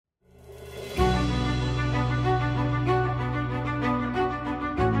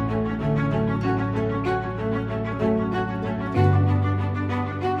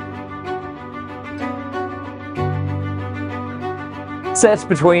Set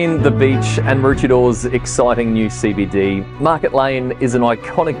between the beach and Maroochidore's exciting new CBD, Market Lane is an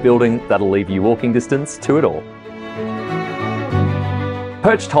iconic building that'll leave you walking distance to it all.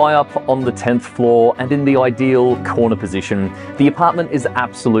 Perched high up on the 10th floor and in the ideal corner position, the apartment is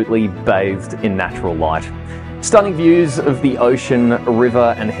absolutely bathed in natural light. Stunning views of the ocean,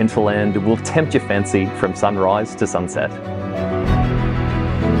 river and hinterland will tempt your fancy from sunrise to sunset.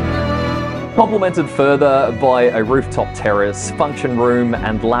 Complemented further by a rooftop terrace, function room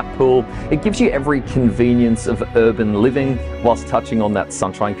and lap pool, it gives you every convenience of urban living whilst touching on that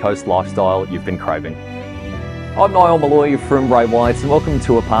Sunshine Coast lifestyle you've been craving. I'm Niall Molloy from Ray White and welcome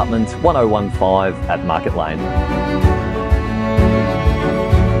to apartment 1015 at Market Lane.